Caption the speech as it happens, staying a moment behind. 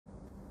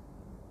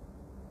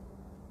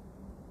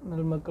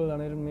நல்மக்கள்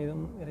அனைவரும்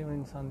மீதும்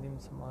இறைவனின் சாந்தியும்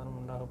சமாதானம்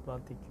உண்டாக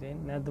பிரார்த்திக்கிறேன்.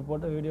 நேற்று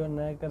போட்ட வீடியோ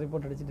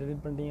ரிப்போர்ட் அடித்து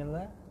டெலிட்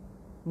பண்ணிட்டீங்கல்ல,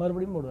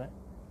 மறுபடியும் போடுவேன்.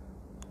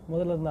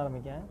 முதல்ல இருந்து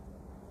ஆரம்பிக்கேன்.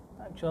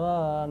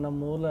 ஆக்சுவலாக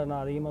நம்ம ஊரில்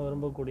நான் அதிகமாக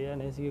விரும்பக்கூடிய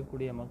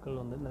நேசிக்கக்கூடிய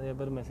மக்கள் வந்து நிறைய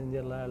பேர்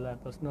மெசேஞ்சரில் இல்லை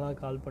பர்சனலாக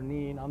கால் பண்ணி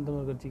நாம்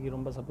தமிழர் கட்சிக்கு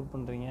ரொம்ப சப்போர்ட்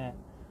பண்ணுறீங்க,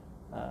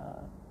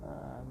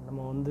 நம்ம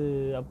வந்து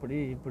அப்படி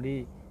இப்படி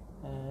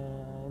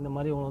இந்த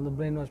மாதிரி உங்களை வந்து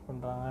பிரெயின் வாஷ்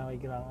பண்ணுறாங்க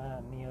வைக்கிறாங்க,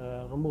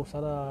 நீங்கள் ரொம்ப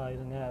உஷாராக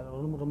இருங்க,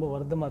 ரொம்ப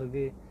வருத்தமாக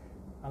இருக்குது,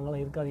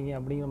 அங்கெல்லாம் இருக்காதீங்க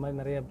அப்படிங்கிற மாதிரி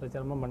நிறைய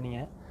பிரச்சாரமாக பண்ணிங்க.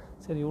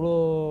 சரி, இவ்வளோ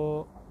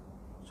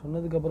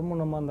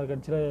சொன்னதுக்கப்புறமும் நம்ம அந்த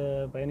கட்சியில்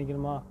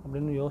பயணிக்கணுமா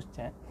அப்படின்னு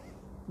யோசித்தேன்.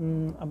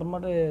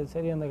 அப்புறமாட்டு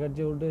சரி அந்த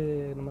கட்சியை விட்டு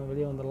நம்ம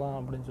வெளியே வந்துடலாம்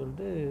அப்படின்னு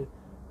சொல்லிட்டு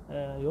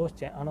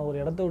யோசித்தேன். ஆனால் ஒரு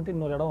இடத்த விட்டு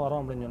இன்னொரு இடம்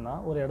வரோம் அப்படின்னு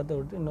சொன்னால் ஒரு இடத்த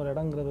விட்டு இன்னொரு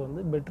இடங்கிறது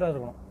வந்து பெட்டராக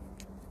இருக்கணும்,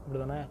 அப்படி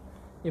தானே?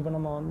 இப்போ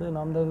நம்ம வந்து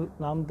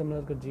நாம்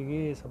தமிழர் கட்சிக்கு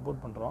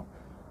சப்போர்ட் பண்ணுறோம்.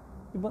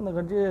 இப்போ அந்த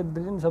கட்சியை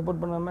திடீர்னு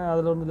சப்போர்ட் பண்ணாமல்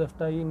அதில் வந்து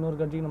லெஃப்ட் ஆகி இன்னொரு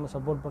கட்சிக்கு நம்ம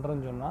சப்போர்ட்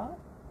பண்ணுறோன்னு சொன்னால்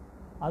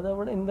அதை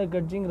விட இந்த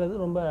கட்சிங்கிறது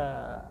ரொம்ப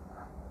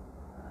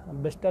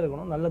பெஸ்ட்டாக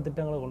இருக்கணும், நல்ல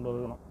திட்டங்களை கொண்டு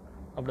வரணும்,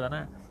 அப்படி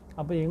தானே?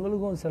 அப்போ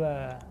எங்களுக்கும் சில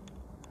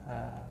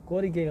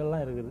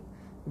கோரிக்கைகள்லாம் இருக்குது.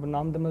 இப்போ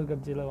நாம் தமிழர்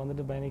கட்சியில்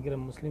வந்துட்டு பயணிக்கிற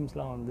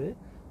முஸ்லீம்ஸ்லாம் வந்து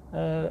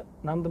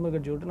நாம் தமிழர்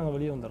கட்சியை விட்டு நாங்கள்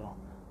வெளியே வந்துடுறோம்.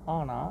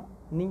 ஆனால்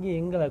நீங்கள்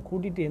எங்களை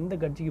கூட்டிகிட்டு எந்த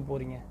கட்சிக்கு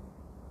போகிறீங்க?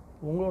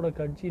 உங்களோட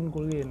கட்சியின்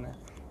கொள்கை என்ன?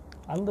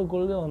 அந்த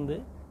கொள்கை வந்து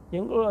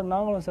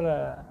நாங்களும் சில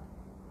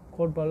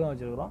கோட்பாடுலாம்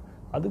வச்சுருக்கிறோம்.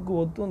 அதுக்கு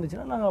ஒத்து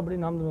வந்துச்சுன்னா நாங்கள் அப்படி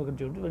நாம் தமிழர்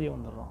கட்சியை விட்டு வெளியே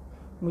வந்துடுறோம்.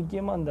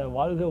 முக்கியமாக அந்த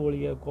வாழ்க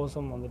ஒழிக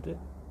கோஷம் வந்துட்டு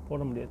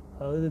போட முடியாது.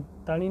 அதாவது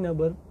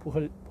தனிநபர்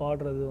புகழ்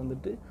பாடுறது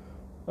வந்துட்டு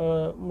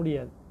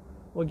முடியாது,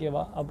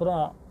 ஓகேவா?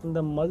 அப்புறம் இந்த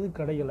மது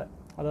கடைகளை,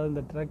 அதாவது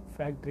இந்த ட்ரக்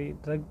ஃபேக்ட்ரி,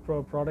 ட்ரக்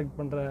ப்ராடக்ட்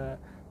பண்ணுற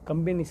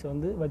கம்பெனிஸ்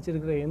வந்து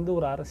வச்சுருக்கிற எந்த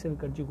ஒரு அரசியல்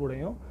கட்சி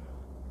கூடயும்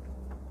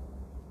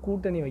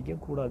கூட்டணி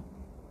வைக்கக்கூடாது,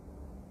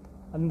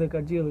 அந்த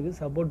கட்சிகளுக்கு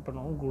சப்போர்ட்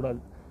பண்ணவும்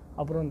கூடாது.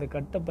 அப்புறம் இந்த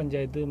கட்ட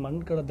பஞ்சாயத்து,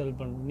 மண் கடத்தல்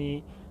பண்ணி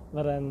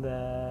வர இந்த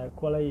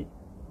கொலை,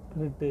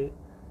 திருட்டு,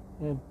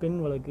 பெண்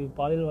வழக்கு,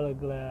 பாலியல்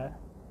வழக்கில்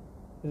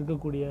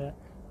இருக்கக்கூடிய,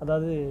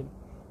 அதாவது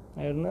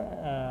என்ன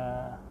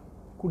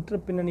குற்ற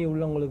பின்னணி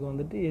உள்ளவங்களுக்கு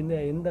வந்துட்டு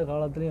எந்த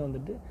காலத்துலேயும்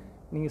வந்துட்டு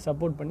நீங்கள்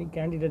சப்போர்ட் பண்ணி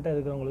கேண்டிடேட்டாக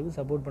இருக்கிறவங்களுக்கு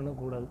சப்போர்ட்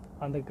பண்ணக்கூடாது,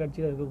 அந்த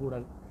கட்சியில்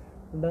இருக்கக்கூடாது.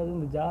 ரெண்டாவது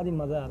இந்த ஜாதி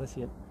மத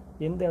அரசியல்,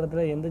 எந்த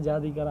இடத்துல எந்த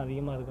ஜாதிக்காரன்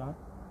அதிகமாக இருக்கான்,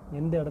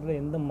 எந்த இடத்துல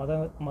எந்த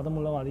மதம்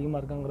உள்ளவன்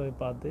அதிகமாக இருக்காங்கிறத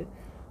பார்த்து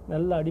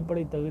நல்ல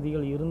அடிப்படை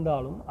தகுதிகள்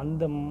இருந்தாலும்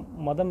அந்த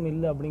மதம்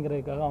இல்லை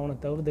அப்படிங்கிறதுக்காக அவனை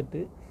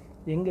தவிர்த்துட்டு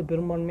எங்கே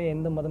பெரும்பான்மை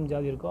எந்த மதம்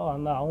ஜாதி இருக்கோ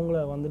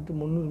அவங்கள வந்துட்டு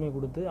முன்னுரிமை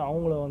கொடுத்து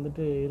அவங்கள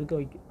வந்துட்டு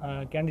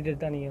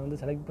கேண்டிடேட்டாக நீங்கள் வந்து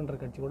செலக்ட் பண்ணுற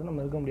கட்சி கூட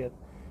நம்ம இருக்க முடியாது.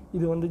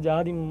 இது வந்து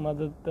ஜாதி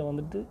மதத்தை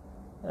வந்துட்டு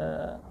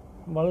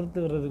வளர்த்து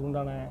வர்றதுக்கு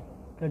உண்டான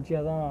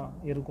கட்சியாக தான்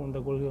இருக்கும் இந்த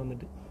கொள்கை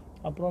வந்துட்டு.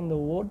 அப்புறம் இந்த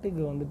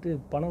ஓட்டுக்கு வந்துட்டு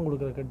பணம்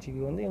கொடுக்குற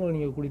கட்சிக்கு வந்து எங்களை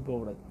நீங்கள் கூட்டிகிட்டு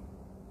போகக்கூடாது,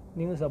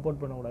 நீங்கள்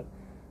சப்போர்ட் பண்ணக்கூடாது.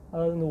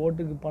 அதாவது இந்த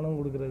ஓட்டுக்கு பணம்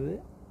கொடுக்கறது,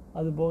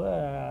 அது போக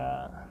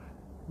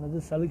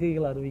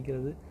சலுகைகள்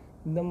அறிவிக்கிறது,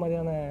 இந்த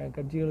மாதிரியான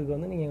கட்சிகளுக்கு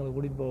வந்து நீங்கள் எங்களை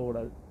கூட்டிகிட்டு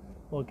போகக்கூடாது.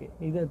 ஓகே,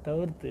 இதை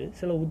தவிர்த்து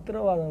சில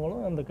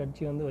உத்தரவாதங்களும் அந்த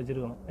கட்சி வந்து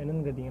வச்சுருக்கணும்.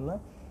 என்னென்னு கேட்டிங்கன்னா,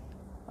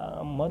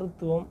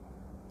 மருத்துவம்,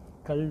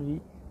 கல்வி,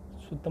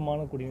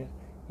 சுத்தமான குடிநீர்,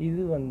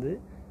 இது வந்து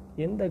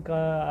எந்த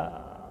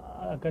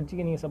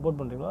கட்சிக்கு நீங்கள் சப்போர்ட்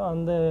பண்ணுறீங்களோ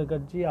அந்த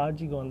கட்சி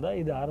ஆட்சிக்கு வந்தால்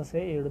இது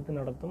அரசே எடுத்து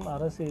நடத்தும்,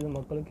 அரசு இது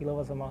மக்களுக்கு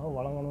இலவசமாக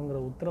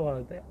வழங்கணுங்கிற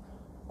உத்தரவாதத்தை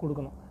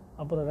கொடுக்கணும்.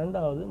 அப்புறம்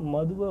ரெண்டாவது,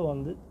 மதுவை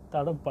வந்து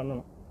தடை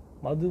பண்ணணும்.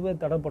 மதுவை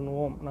தடை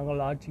பண்ணுவோம்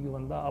நாங்கள் ஆட்சிக்கு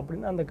வந்தால்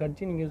அப்படின்னு அந்த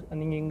கட்சி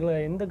நீங்கள் எங்களை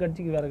எந்த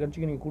கட்சிக்கு வேறு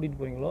கட்சிக்கு நீங்கள் கூட்டிகிட்டு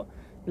போகிறீங்களோ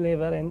இல்லை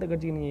வேறு எந்த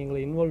கட்சிக்கு நீங்கள் எங்களை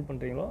இன்வால்வ்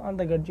பண்ணுறீங்களோ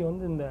அந்த கட்சி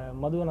வந்து இந்த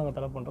மதுவை நாங்கள்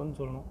தடை பண்ணுறோன்னு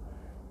சொல்லணும்.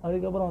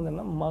 அதுக்கப்புறம் வந்து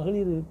என்ன,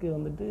 மகளிருக்கு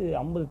வந்துட்டு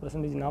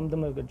 50% நாம்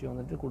தமிழர் கட்சி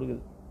வந்துட்டு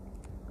கொடுக்குது.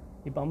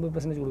 இப்போ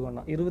 50% கொடுக்க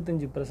வேண்டாம்,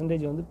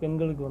 25% வந்து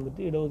பெண்களுக்கு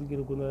வந்துட்டு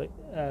இடஒதுக்கீடு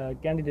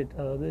கேண்டிடேட்,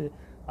 அதாவது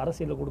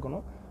அரசியலில்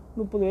கொடுக்கணும்.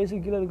 30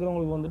 வயசுக்கு கீழே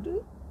இருக்கிறவங்களுக்கு வந்துட்டு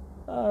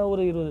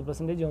ஒரு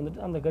 20% வந்துட்டு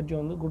அந்த கட்சி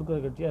வந்து கொடுக்குற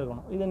கட்சியாக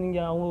இருக்கணும். இதை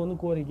நீங்கள் அவங்க வந்து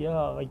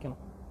கோரிக்கையாக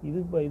வைக்கணும்.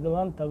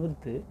 இதெல்லாம்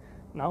தவிர்த்து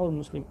நான் ஒரு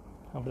முஸ்லீம்,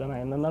 அப்படி தானே,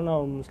 என்னென்னா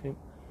நான் ஒரு முஸ்லீம்,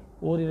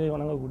 ஓரிரை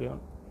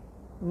வணங்கக்கூடியவன்,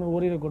 இன்னும்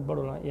ஓரிரை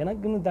கோட்பாடு வரலாம்.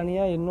 எனக்குன்னு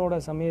தனியாக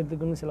என்னோடய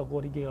சமயத்துக்குன்னு சில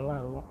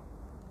கோரிக்கைகள்லாம் இருக்கும்.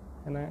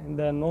 ஏன்னா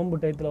இந்த நோன்பு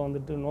டயத்தில்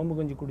வந்துட்டு நோன்பு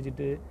கஞ்சி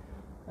குடிச்சிட்டு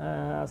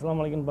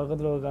அஸ்ஸலாமு அலைக்கும்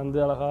பக்கத்தில் உட்காந்து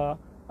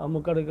அழகாக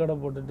முக்கடை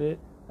போட்டுட்டு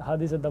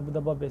ஹதீஸை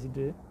தப்பாக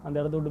பேசிட்டு அந்த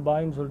இடத்த விட்டு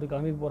பாயின்னு சொல்லிட்டு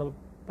கிளம்பி போகிற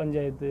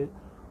பஞ்சாயத்து,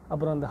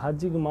 அப்புறம் அந்த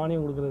ஹஜ்ஜுக்கு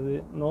மானியம் கொடுக்குறது,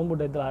 நோன்பு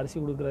டயத்தில் அரிசி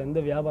கொடுக்குற இந்த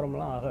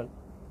வியாபாரம்லாம் ஆகாது.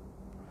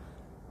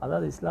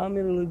 அதாவது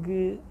இஸ்லாமியர்களுக்கு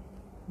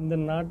இந்த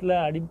நாட்டில்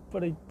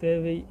அடிப்படை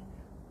தேவை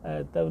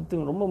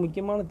தவிர்த்து ரொம்ப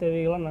முக்கியமான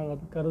தேவைகளாக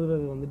நாங்கள்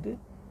கருதுறது வந்துட்டு,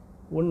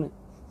 ஒன்று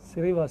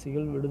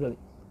சிறைவாசிகள் விடுதலை,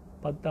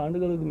 10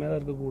 ஆண்டுகளுக்கு மேலே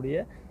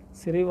இருக்கக்கூடிய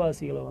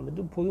சிறைவாசிகளை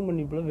வந்துட்டு பொது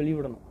மன்னிப்பில்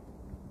வெளிவிடணும்,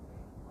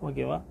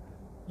 ஓகேவா?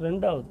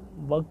 ரெண்டாவது,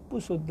 வக்பு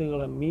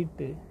சொத்துக்களை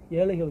மீட்டு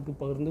ஏழைகளுக்கு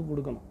பகிர்ந்து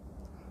கொடுக்கணும்.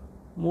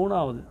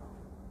 மூணாவது,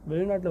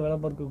 வெளிநாட்டில் வேலை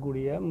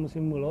பார்க்கக்கூடிய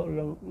முஸ்லீம்களோ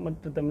இல்லை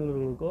மற்ற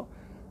தமிழர்களுக்கோ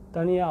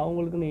தனியாக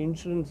அவங்களுக்குன்னு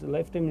இன்சூரன்ஸ்,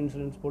 லைஃப் டைம்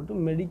இன்சூரன்ஸ் போட்டு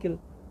மெடிக்கல்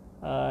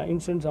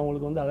இன்சூரன்ஸ்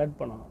அவங்களுக்கு வந்து அலர்ட்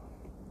பண்ணணும்.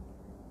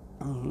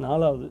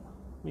 நாலாவது,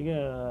 மிக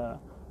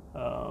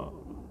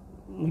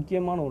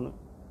முக்கியமான ஒன்று,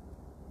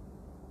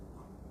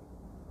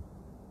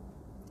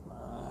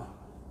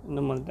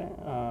 இன்னும் வந்துட்டேன்,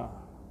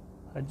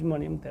 ஹஜ்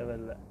மானியம்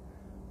தேவையில்லை.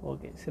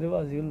 ஓகே,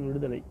 சிறைவாசிகள்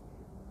விடுதலை.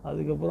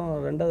 அதுக்கப்புறம்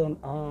 2வது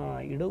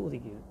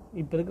இடஒதுக்கீடு.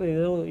 இப்போ இருக்கிற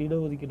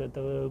இடஒதுக்கீடை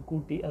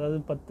கூட்டி, அதாவது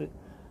 10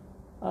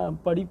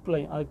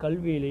 படிப்புலையும், அது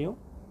கல்வியிலையும்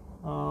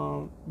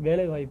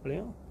வேலை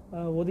வாய்ப்புலையும்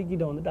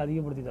ஒதுக்கீட்டை வந்துட்டு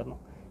அதிகப்படுத்தி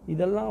தரணும்.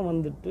 இதெல்லாம்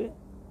வந்துட்டு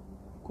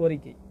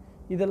கோரிக்கை.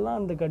 இதெல்லாம்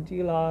அந்த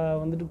கட்சிகள்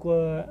வந்துட்டு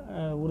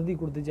உறுதி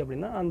கொடுத்துச்சு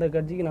அப்படின்னா அந்த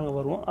கட்சிக்கு நாங்கள்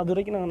வருவோம். அது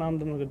வரைக்கும் நாங்கள் நாம்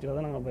தமிழர் கட்சியில்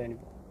தான் நாங்கள்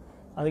பயணிப்போம்.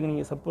 அதுக்கு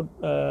நீங்கள் சப்போர்ட்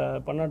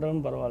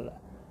பண்ணாட்டாலும் பரவாயில்ல.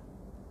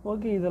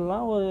 ஓகே,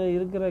 இதெல்லாம் ஒரு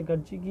இருக்கிற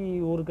கட்சிக்கு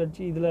ஒரு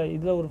கட்சி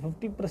இதில் ஒரு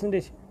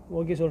 50%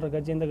 ஓகே சொல்கிற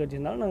கட்சி எந்த கட்சி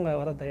இருந்தாலும் நாங்கள்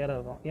வர தயாராக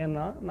இருக்கோம்.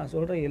 ஏன்னா நான்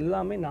சொல்கிற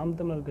எல்லாமே நாம்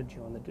தமிழர் கட்சி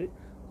வந்துட்டு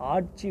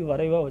ஆட்சி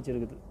வரைவாக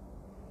வச்சுருக்குது.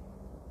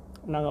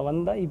 நாங்கள்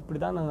வந்தால் இப்படி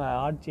தான் நாங்கள்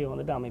ஆட்சியை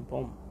வந்துட்டு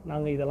அமைப்போம்,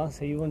 நாங்கள் இதெல்லாம்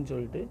செய்வோம்னு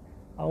சொல்லிட்டு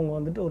அவங்க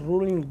வந்துட்டு ஒரு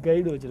ரூலிங்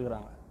கைடு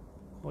வச்சுருக்குறாங்க.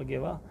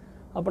 ஓகேவா?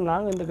 அப்போ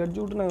நாங்கள் இந்த கட்சி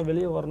விட்டு நாங்கள்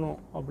வெளியே வரணும்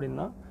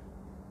அப்படின்னா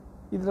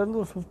இதுலேருந்து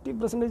ஒரு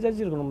 50%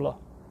 ஆச்சு இருக்கணும்ல.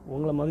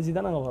 உங்களை மதித்து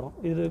தான் நாங்கள் வரோம்.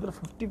 இதில் இருக்கிற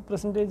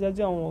 50%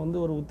 ஆச்சும் அவங்க வந்து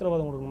ஒரு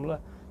உத்தரவாதம் கொடுக்கணும்ல.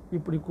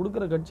 இப்படி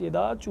கொடுக்குற கட்சி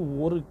ஏதாச்சும்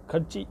ஒரு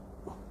கட்சி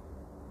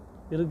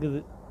இருக்குது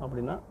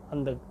அப்படின்னா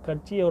அந்த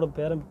கட்சியோட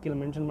பேரை கீழே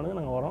மென்ஷன் பண்ணுங்கள்,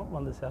 நாங்கள் வரோம்,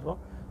 வந்து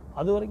சேர்றோம்.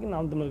 அது வரைக்கும்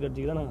நாம் தமிழர்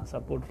கட்சிக்கு தான் நாங்கள்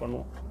சப்போர்ட்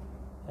பண்ணுவோம்.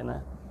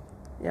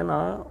 ஏன்னா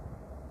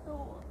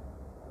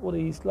ஒரு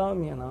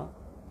இஸ்லாமியனா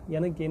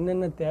எனக்கு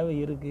என்னென்ன தேவை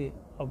இருக்குது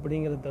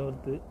அப்படிங்கிறத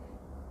தவிர்த்து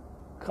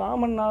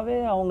காமன்னாகவே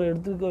அவங்க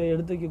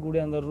எடுத்து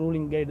வைக்கக்கூடிய அந்த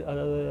ரூலிங் கைடு,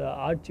 அதாவது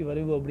ஆட்சி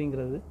வரைவு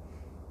அப்படிங்கிறது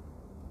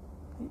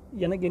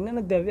எனக்கு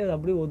என்னென்ன தேவையோ அது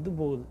அப்படியே ஒத்து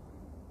போகுது.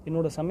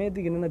 என்னோடய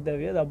சமயத்துக்கு என்னென்ன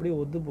தேவையோ அது அப்படியே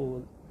ஒத்து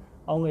போகுது.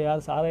 அவங்க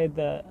யார்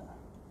சாராயத்தை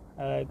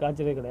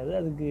காய்ச்சலே கிடையாது,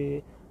 அதுக்கு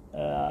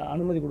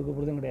அனுமதி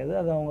கொடுக்கப்படுறதும் கிடையாது,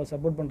 அதை அவங்க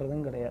சப்போர்ட்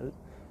பண்ணுறதும் கிடையாது.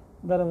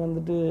 வேறு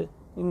வந்துட்டு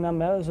நான்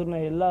மேலே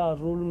சொன்ன எல்லா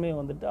ரூலுமே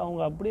வந்துட்டு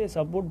அவங்க அப்படியே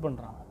சப்போர்ட்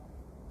பண்ணுறாங்க.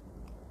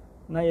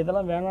 நான்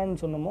எதெல்லாம்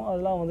வேணான்னு சொன்னமோ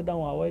அதெல்லாம் வந்துட்டு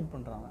அவங்க அவாய்ட்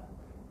பண்ணுறாங்க.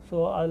 ஸோ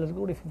அதில்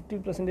இருக்கக்கூடிய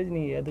 50%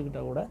 நீங்கள்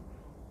ஏற்றுக்கிட்டால் கூட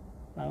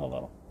நாங்கள்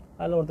வரோம்.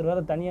 அதில் ஒருத்தர்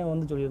வேறு தனியாக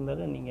வந்து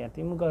சொல்லியிருந்தாரு, நீங்கள்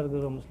திமுக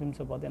இருக்கிற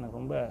முஸ்லீம்ஸை பார்த்து எனக்கு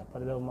ரொம்ப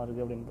பரிதாபமாக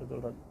இருக்குது அப்படின்னு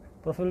சொல்கிறார்.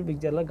 ப்ரொஃபைல்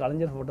பிக்சரில்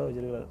கலைஞர் ஃபோட்டோ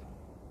வச்சுருக்காரு,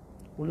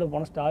 உள்ளே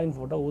போன ஸ்டாலின்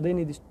ஃபோட்டோ,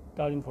 உதயநிதி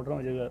ஸ்டாலின் ஃபோட்டோ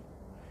வச்சுருக்காரு.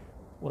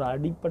 ஒரு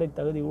அடிப்படை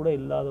தகுதி கூட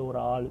இல்லாத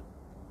ஒரு ஆள்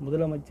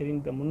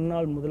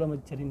முன்னாள்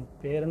முதலமைச்சரின்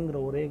பேரன்கிற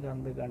ஒரே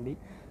காரணத்துக்காண்டி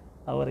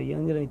அவரை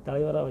இளைஞரணி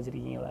தலைவராக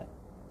வச்சுருக்கீங்களே.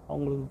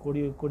 அவங்களுக்கு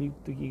கொடி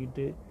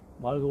தூக்கிக்கிட்டு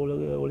வாழ்க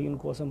ஒளியின்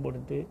கோஷம்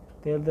போட்டுட்டு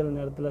தேர்தல்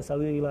நேரத்தில்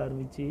சலுகைகளை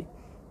அறிவித்து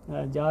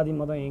ஜாதி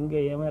மதம் எங்கே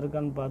ஏன்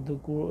இருக்கான்னு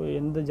பார்த்து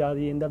எந்த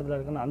ஜாதி எந்த இடத்துல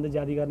இருக்கான்னு அந்த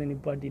ஜாதிக்காரனை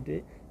நிப்பாட்டிட்டு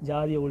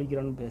ஜாதியை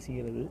ஒழிக்கிறான்னு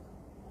பேசிக்கிறது.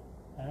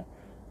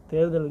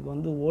 தேர்தலுக்கு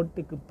வந்து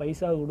ஓட்டுக்கு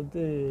பைசா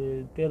கொடுத்து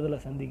தேர்தலை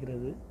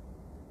சந்திக்கிறது.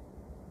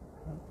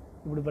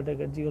 இப்படிப்பட்ட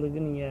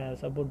கட்சிகளுக்கு நீங்கள்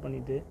சப்போர்ட்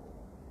பண்ணிவிட்டு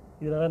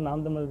இதில் தான்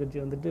நாம் தமிழர் கட்சி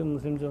வந்துட்டு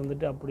முஸ்லீம்ஸ்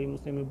வந்துட்டு அப்படி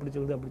முஸ்லீம் இப்படி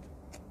சொல்லுது அப்படி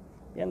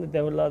ஏன் இந்த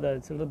தேவையில்லாத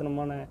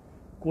சில்லறத்தனமான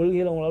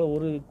கொள்கையில் உங்களால்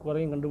ஒரு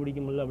குறையும் கண்டுபிடிக்க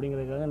முடியல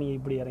அப்படிங்கிறதுக்காக நீங்கள்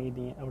இப்படி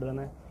இறங்கிட்டீங்க, அப்படி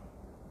தானே?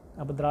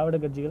 அப்போ திராவிட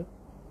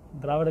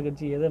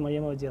கட்சி எதை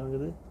மையமாக வச்சு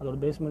இறங்குது? அதோட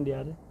பேஸ்மெண்ட்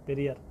யார்?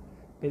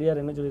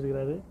 பெரியார் என்ன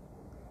சொல்லியிருக்கிறாரு?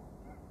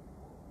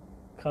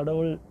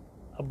 கடவுள்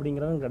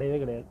அப்படிங்கிறவன் கிடையவே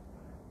கிடையாது,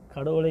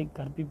 கடவுளை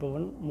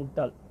கற்பிப்பவன்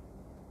முட்டாள்.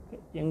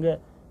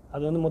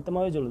 அது வந்து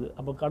மொத்தமாகவே சொல்லுது.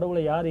 அப்போ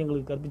கடவுளை யார்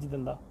எங்களுக்கு கற்பித்து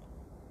தந்தா?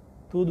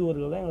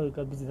 தூதுவர்கள் தான் எங்களுக்கு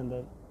கற்பித்து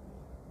தந்தார்.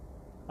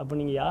 அப்போ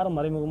நீங்கள் யாரை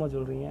மறைமுகமாக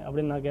சொல்கிறீங்க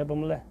அப்படின்னு நான்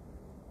கேட்போம்ல.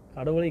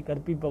 கடவுளை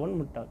கற்பிப்பவன்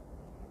முட்டாள்,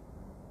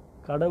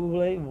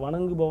 கடவுளை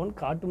வணங்குபவன்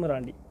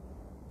காட்டுமிராண்டி.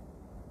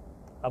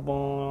 அப்போ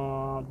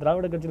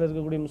திராவிட கட்சியில்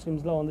இருக்கக்கூடிய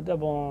முஸ்லீம்ஸ்லாம் வந்துட்டு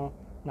அப்போ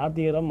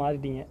நாத்திகராக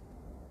மாறிட்டீங்க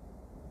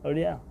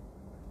அப்படியா?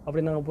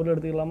 அப்படி நாங்கள் பொருள்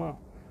எடுத்துக்கலாமா?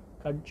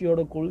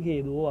 கட்சியோட கொள்கை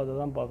எதுவோ அதை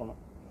தான் பார்க்கணும்.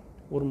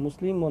 ஒரு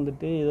முஸ்லீம்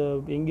வந்துட்டு இதை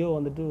எங்கேயோ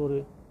வந்துட்டு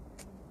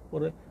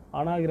ஒரு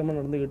அநாகிரமாக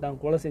நடந்துக்கிட்டான்,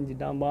 கொலை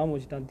செஞ்சுட்டான், பாம்பு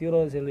வச்சுட்டான்,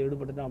 தீவிரவாத செயலில்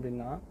ஈடுபட்டுட்டான்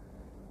அப்படின்னா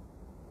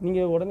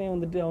நீங்கள் உடனே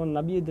வந்துட்டு அவன்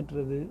நபியை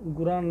திட்டுறது,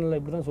 குரானில்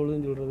இப்படி தான்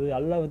சொல்லுதுன்னு சொல்கிறது,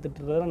 அல்லாவை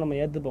திட்டுறதெல்லாம் நம்ம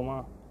ஏற்றுப்போமா?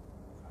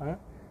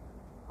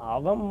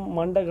 அவன்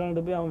மண்டை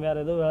கலண்டு போய் அவன்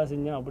வேறு ஏதோ வேலை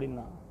செஞ்சான்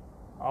அப்படின்னா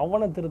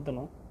அவனை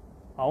திருத்தணும்.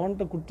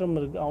 அவன்கிட்ட குற்றம்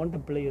இருக்குது, அவன்கிட்ட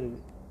பிழை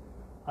இருக்குது.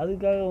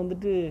 அதுக்காக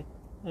வந்துட்டு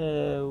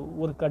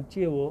ஒரு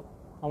கட்சியவோ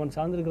அவன்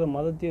சார்ந்திருக்கிற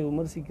மதத்தையோ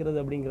விமர்சிக்கிறது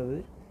அப்படிங்கிறது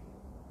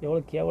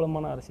எவ்வளோ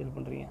கேவலமான அரசியல்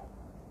பண்ணுறீங்க.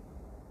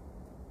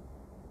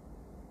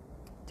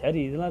 சரி,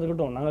 இதெல்லாம்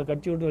இருக்கட்டும், நாங்கள்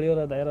கட்சி விட்டு வெளியே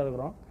வர தயாராக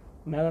இருக்கிறோம்.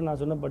 மேலே நான்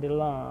சொன்ன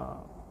பட்டியலாம்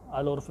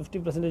அதில் ஒரு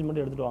 50%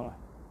 மட்டும் எடுத்துகிட்டு வாங்க.